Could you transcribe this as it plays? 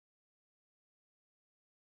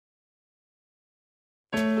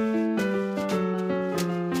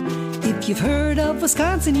you've heard of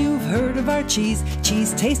Wisconsin, you've heard of our cheese.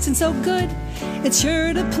 Cheese tasting so good, it's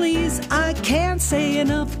sure to please. I can't say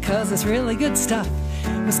enough, 'cause it's really good stuff.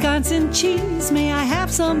 Wisconsin cheese, may I have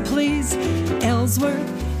some, please? Ellsworth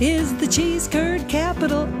is the cheese curd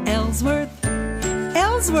capital. Ellsworth,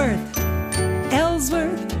 Ellsworth,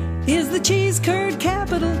 Ellsworth is the cheese curd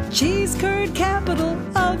capital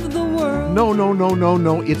of the world. No.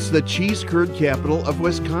 It's the cheese curd capital of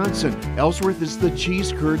Wisconsin. Ellsworth is the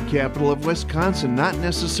cheese curd capital of Wisconsin, not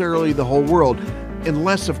necessarily the whole world.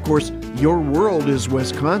 Unless, of course, your world is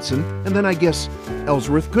Wisconsin, and then I guess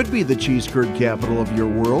Ellsworth could be the cheese curd capital of your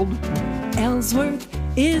world. Ellsworth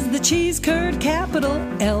is the cheese curd capital.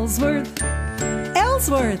 Ellsworth,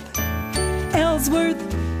 Ellsworth, Ellsworth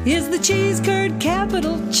is the cheese curd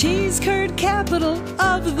capital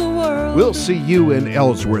of the world. We'll see you in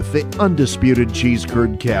Ellsworth, the undisputed cheese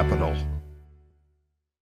curd capital.